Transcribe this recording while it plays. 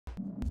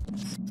Hey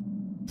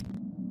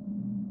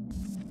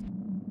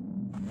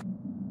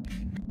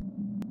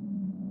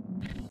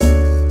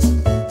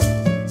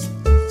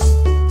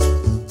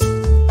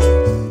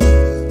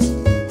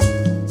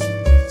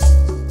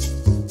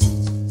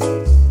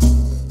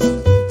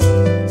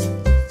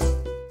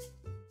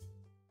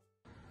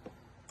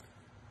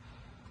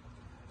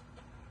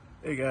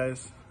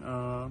guys,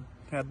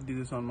 had to do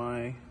this on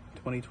my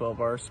 2012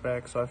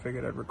 Rspec, so I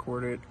figured I'd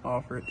record it,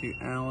 offer it to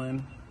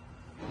Alan.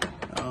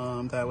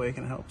 That way it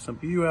can help some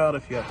of you out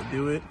if you have to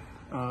do it.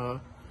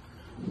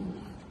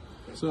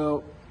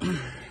 So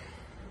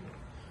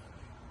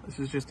this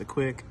is just a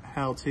quick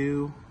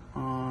how-to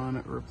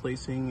on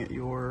replacing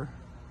your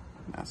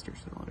master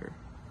cylinder.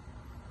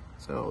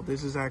 So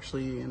this is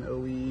actually an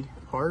OE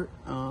part.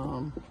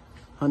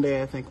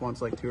 Hyundai I think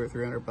wants like $200 or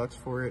 $300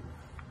 for it.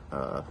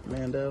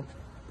 Mando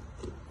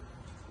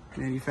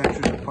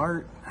manufactured the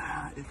part.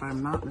 If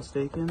I'm not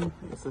mistaken,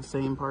 it's the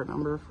same part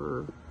number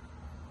for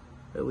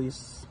at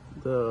least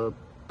the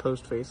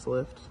post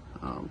facelift.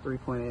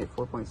 3.8,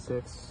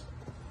 4.6,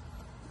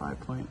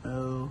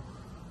 5.0,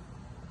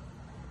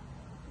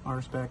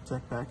 Rspec,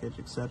 tech package,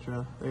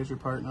 etc. There's your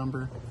part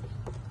number.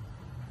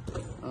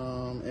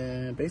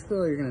 And basically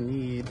all you're gonna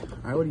need,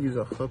 I would use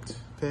a hooked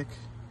pick,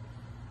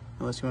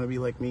 unless you want to be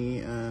like me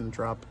and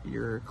drop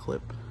your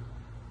clip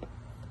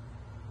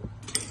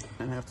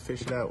and have to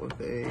fish it out with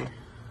a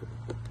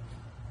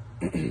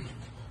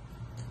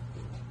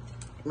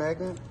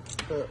magnet.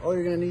 But all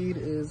you're gonna need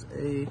is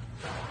a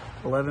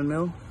 11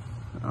 mil.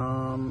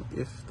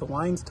 If the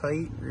line's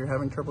tight or you're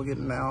having trouble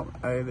getting it out,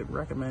 I'd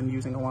recommend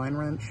using a line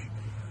wrench.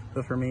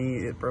 But for me,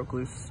 it broke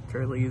loose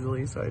fairly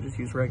easily, so I just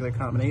use regular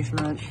combination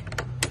wrench.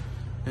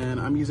 And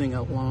I'm using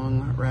a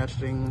long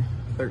ratcheting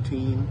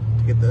 13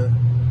 to get the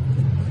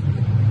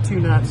two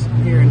nuts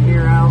here and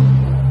here out.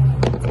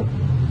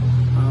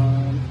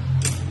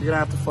 You're gonna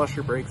have to flush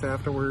your brakes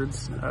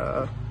afterwards.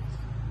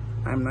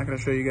 I'm not gonna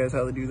show you guys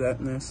how to do that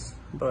in this,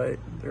 but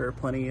there are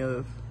plenty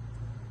of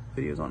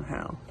videos on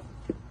how.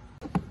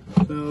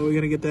 So we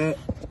gotta get that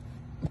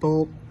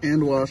bolt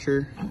and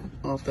washer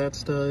off that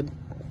stud,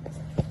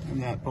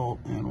 and that bolt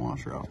and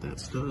washer off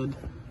that stud.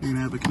 You're gonna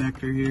have a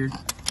connector here.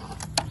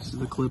 This is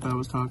the clip I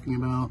was talking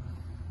about.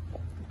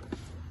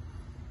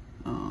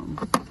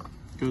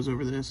 Goes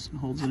over this and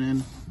holds it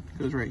in.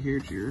 Goes right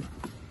here to your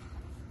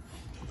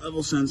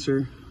level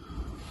sensor.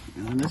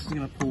 And then this is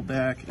gonna pull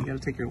back. You gotta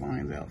take your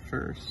lines out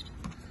first.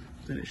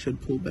 Then it should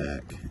pull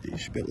back and you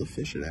should be able to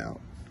fish it out.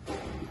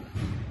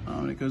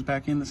 And it goes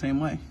back in the same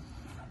way.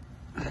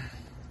 So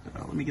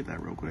let me get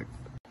that real quick.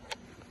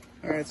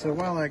 All right, so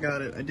while I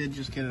got it, I did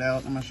just get it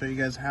out. I'm gonna show you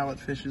guys how it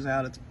fishes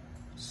out. It's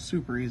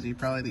super easy,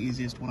 probably the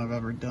easiest one I've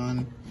ever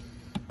done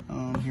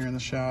here in the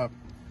shop.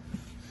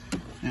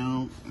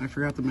 Now, I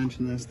forgot to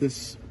mention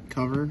this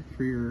cover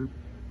for your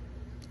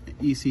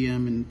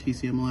ECM and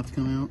TCM will have to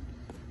come out.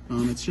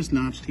 It's just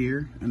notched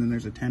here, and then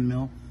there's a 10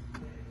 mil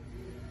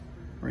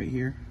right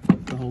here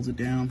that holds it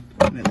down,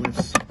 and it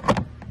lifts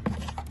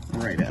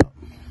right out.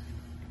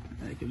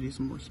 That gives you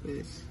some more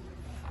space.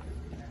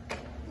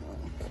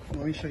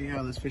 Let me show you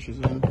how this fishes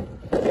in.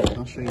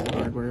 I'll show you the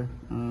hardware.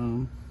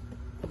 Let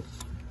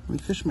me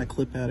fish my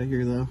clip out of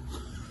here though.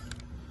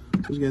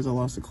 Those guys, I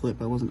lost the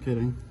clip, I wasn't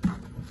kidding.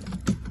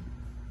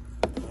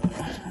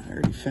 I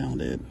already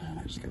found it,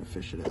 I just gotta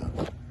fish it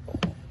out.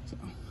 So,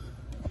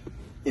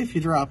 if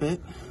you drop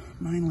it,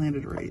 mine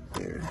landed right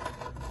there.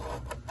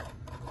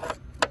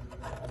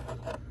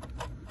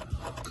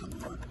 Oh, come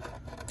on.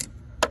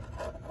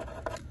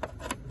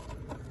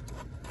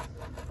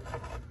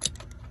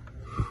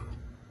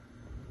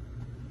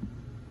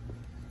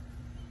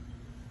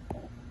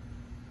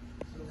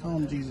 Call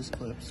them Jesus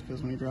clips,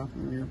 because when you drop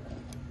them, you're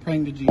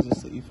praying to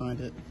Jesus that you find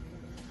it.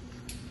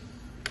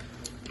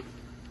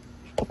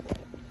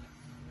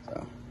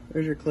 So,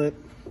 there's your clip.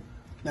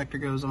 Connector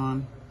goes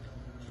on.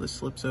 This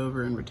slips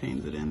over and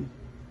retains it in.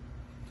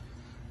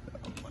 So,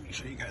 let me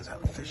show you guys how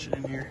to fish it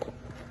in here.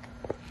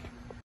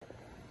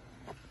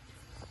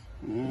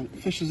 And it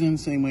fishes in the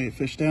same way it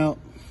fished out.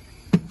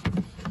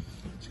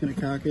 Just gonna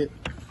cock it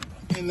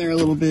in there a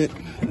little bit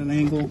at an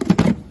angle.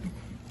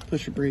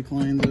 Push your brake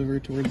lines over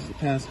towards the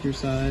passenger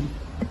side.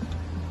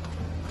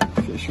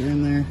 Fish her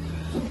in there.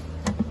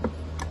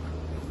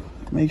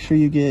 Make sure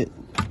you get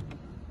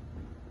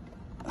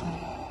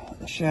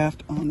the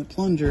shaft on the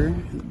plunger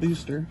and the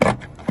booster.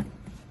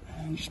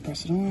 And just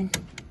press it on.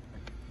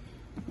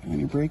 And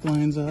your brake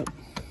lines up.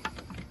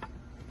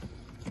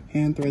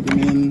 Hand thread them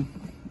in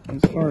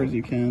as far as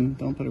you can.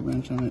 Don't put a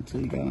wrench on it till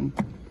you got them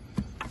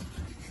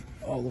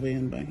all the way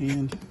in by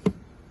hand.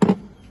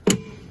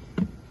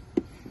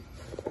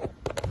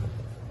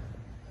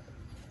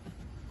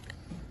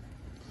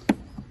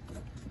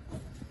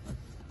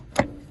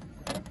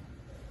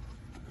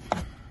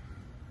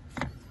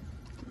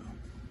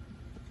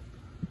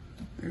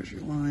 There's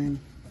your line,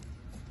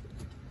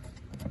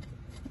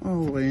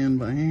 all the way in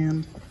by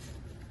hand,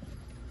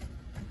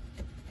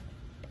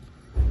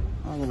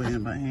 all the way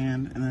in by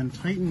hand, and then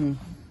tighten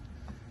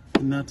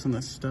the nuts on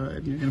the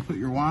stud. You're gonna put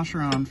your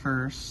washer on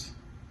first.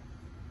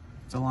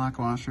 It's a lock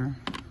washer.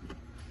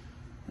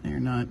 and your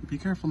nut. Be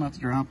careful not to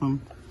drop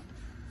them.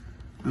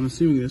 I'm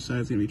assuming this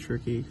side's gonna be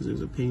tricky because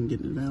there's a pain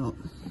getting it out.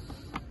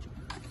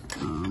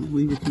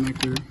 Leave your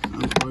connector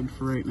unplugged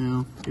for right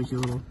now. Gives you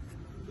a little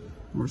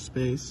more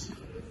space.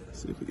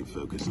 Let's see if we can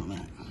focus on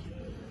that.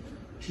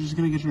 You're just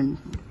gonna get your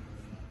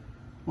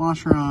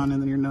washer on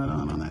and then your nut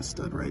on that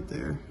stud right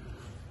there.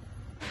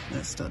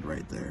 That stud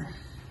right there.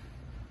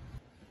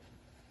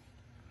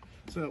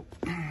 So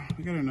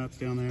we got our nuts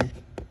down there.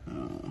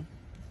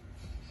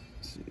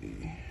 Let's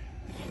see.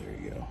 There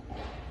you go.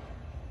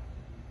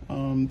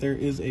 There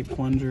is a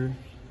plunger,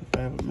 if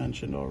I haven't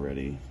mentioned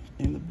already,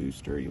 in the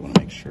booster. You want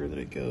to make sure that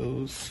it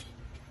goes.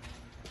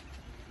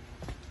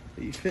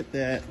 That you fit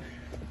that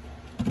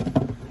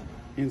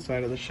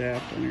inside of the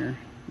shaft on your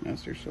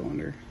master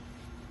cylinder.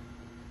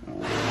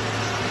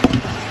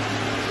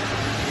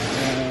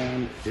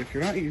 And if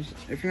you're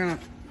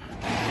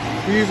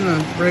using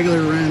a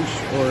regular wrench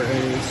or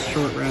a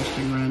short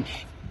ratcheting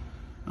wrench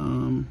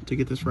to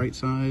get this right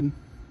side,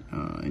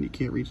 and you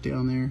can't reach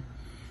down there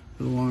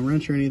with a long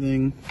wrench or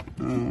anything,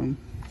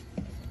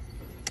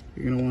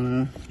 you're gonna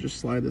want to just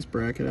slide this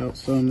bracket out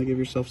some to give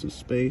yourself some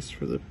space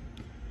for the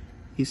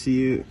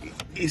ECU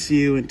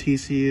and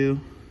TCU.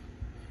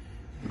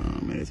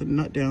 And there's a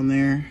nut down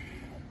there.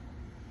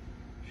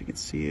 If you can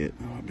see it,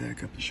 I'll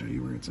back up to show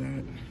you where it's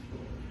at.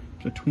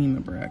 Between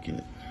the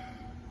bracket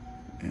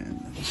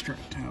and the strut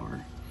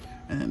tower,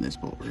 and then this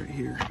bolt right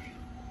here.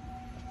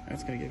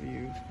 That's gonna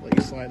let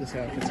you slide this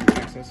out, get some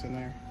access in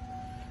there.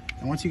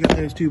 And once you got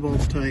those two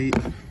bolts tight,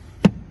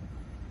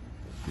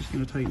 just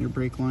gonna tighten your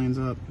brake lines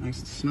up nice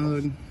and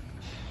snug.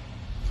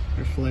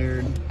 They're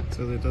flared,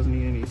 so that it doesn't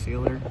need any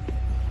sealer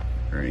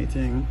or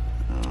anything.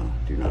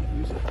 Do not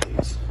use it,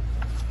 please.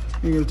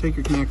 You're gonna take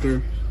your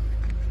connector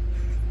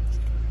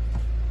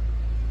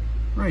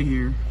right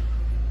here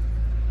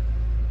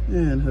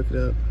and hook it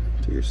up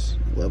to your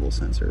level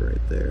sensor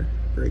right there,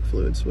 brake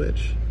fluid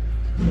switch.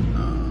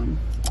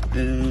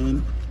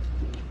 And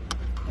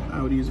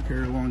I would use a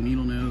pair of long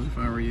needle nose if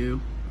I were you,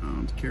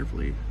 to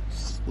carefully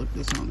slip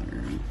this on there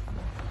and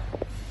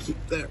keep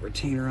that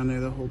retainer on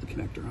there that'll hold the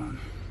connector on.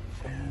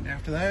 And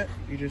after that,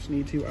 you just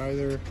need to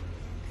either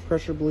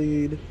pressure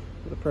bleed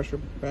with a pressure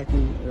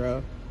vacuum or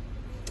a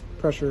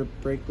pressure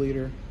brake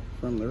bleeder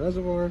from the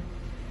reservoir,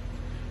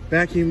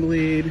 vacuum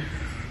bleed.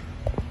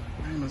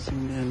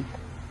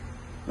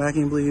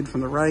 Vacuum bleed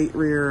from the right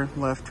rear,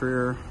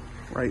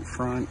 right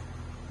front,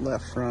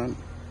 left front,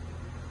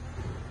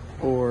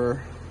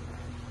 or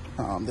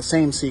the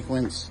same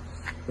sequence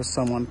with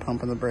someone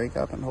pumping the brake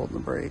up and holding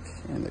the brake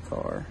in the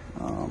car.